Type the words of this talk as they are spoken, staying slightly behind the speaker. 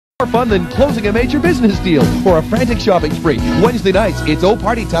More fun than closing a major business deal or a frantic shopping spree. Wednesday nights, it's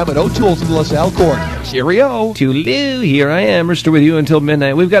party time at O'Toole's in LaSalle Court. Cheerio. Toodaloo, here I am, Rooster with you until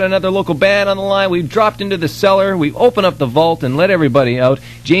midnight. We've got another local band on the line. We've dropped into the cellar. We've opened up the vault and let everybody out.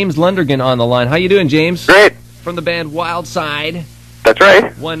 James Lundergan on the line. How you doing, James? Great. From the band Wildside. That's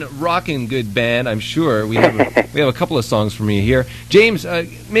right. One rocking good band, I'm sure. We have a couple of songs from you here. James,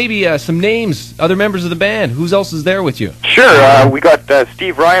 maybe some names, other members of the band. Who else is there with you? Sure. We got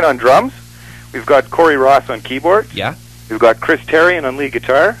Steve Ryan on drums. We've got Corey Ross on keyboard. Yeah. We've got Chris Terrian on lead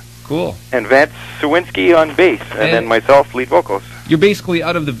guitar. Cool. And Vance Sawinski on bass. And then myself, lead vocals. You're basically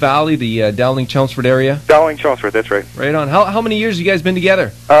out of the valley, the Dowling-Chelmsford area? Dowling-Chelmsford, that's right. Right on. How many years have you guys been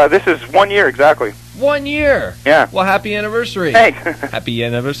together? This is 1 year exactly. 1 year? Yeah. Well, happy anniversary. Thanks. Happy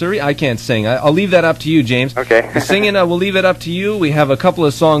anniversary. I can't sing. I'll leave that up to you, James. Okay. The singing, we'll leave it up to you. We have a couple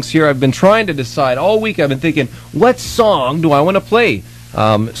of songs here. I've been trying to decide. All week I've been thinking, what song do I want to play?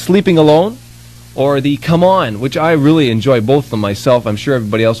 Sleeping Alone or the Come On, which I really enjoy both of them myself. I'm sure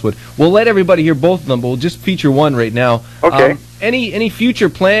everybody else would. We'll let everybody hear both of them, but we'll just feature one right now. Okay. Any future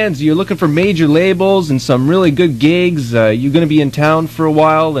plans? You're looking for major labels and some really good gigs. You're going to be in town for a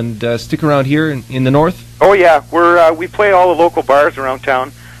while and stick around here in the north? Oh, yeah. We play all the local bars around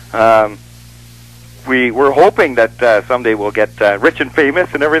town. We're hoping that someday we'll get rich and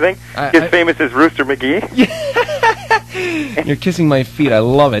famous and everything. As famous as Rooster McGee. You're kissing my feet. I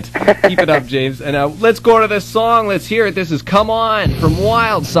love it. Keep it up, James. And let's go to this song. Let's hear it. This is Come On from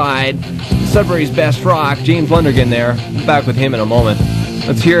Wildside. Sudbury's best rock. James Lundergan there. I'm back with him in a moment.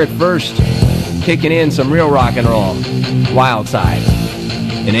 Let's hear it first. Kicking in some real rock and roll. Wildside.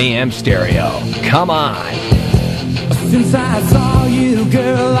 In AM stereo. Come on. Since I saw you,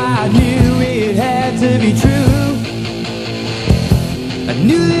 girl, I knew it had to be true. I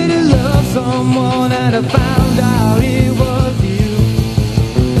knew that I loved someone and I found out it was you.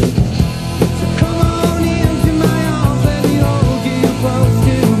 So come on into my arms, let me hold you close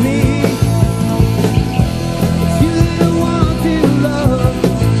to me. It's you that I want to love,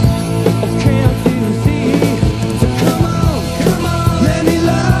 oh can't you see? So come on, let me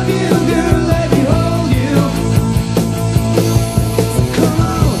love you, girl, let me hold you. So come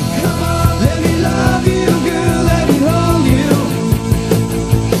on, let me love you, girl, let me hold you.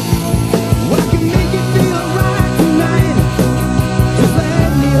 I can make it feel alright tonight. Just let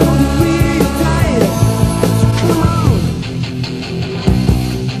me hold you real tight. So come on.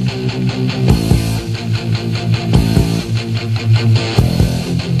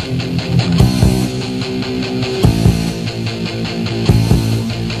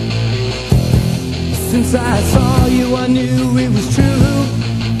 Since I saw you, I knew it was true.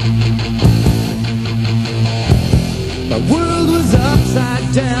 My world was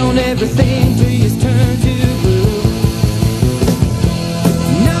upside down, everything just turned to blue.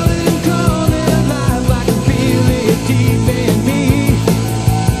 Now that I'm coming alive, I can feel it deep in me.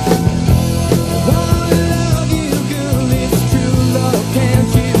 I wanna love you, girl, it's true love,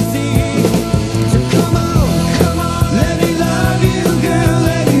 can't you see? So come on, let me love you, girl,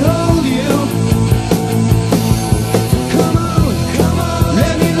 let me hold you. So come on,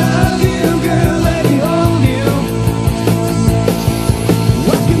 let me love you, girl, let me hold you.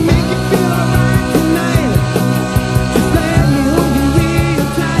 I can make it feel alright tonight. Just let me hold you real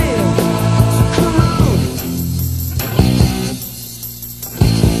tight. So come on.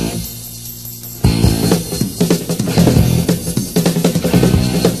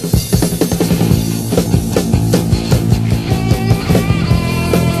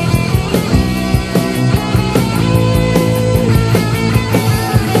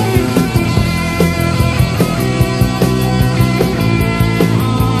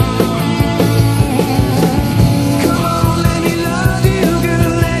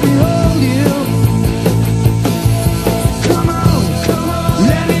 Come on,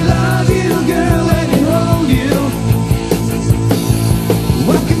 let me love you, girl, let me hold you. Come on, let me love you, girl, let me hold you.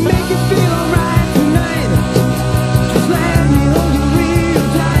 I can make it feel alright tonight. Just let me hold you real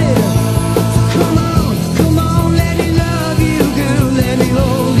tight. So come on, let me love you, girl, let me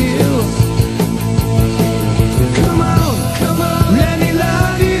hold you. Come on, let me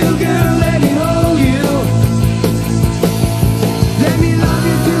love you, girl, let me hold you. Let me love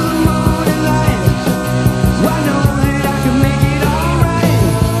you till the morning light. I know that I can make it alright.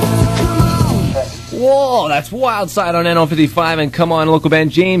 So come on. Whoa, that's Wildside on NO55 and Come On, local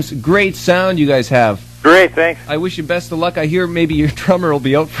band. James, great sound you guys have. Great, thanks. I wish you best of luck. I hear maybe your drummer will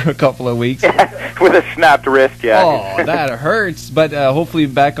be out for a couple of weeks. With a snapped wrist, yeah. Oh, that hurts. But hopefully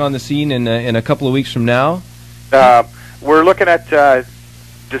back on the scene in a couple of weeks from now. We're looking at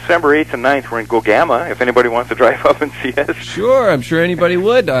December 8th and 9th, we're in Gogama, if anybody wants to drive up and see us. Sure, I'm sure anybody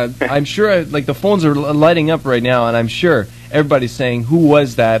would. I'm sure, like, the phones are lighting up right now, and I'm sure everybody's saying, who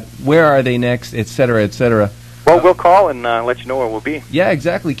was that, where are they next, etc., etc. Well, we'll call and let you know where we'll be. Yeah,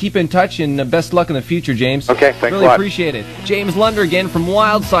 exactly. Keep in touch, and best luck in the future, James. Okay, thanks really a lot. Appreciate it. James Lunder again from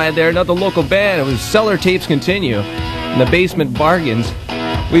Wildside there, another local band. It was Cellar Tapes Continue, and the Basement Bargains.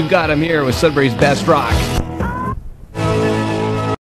 We've got him here with Sudbury's Best Rock.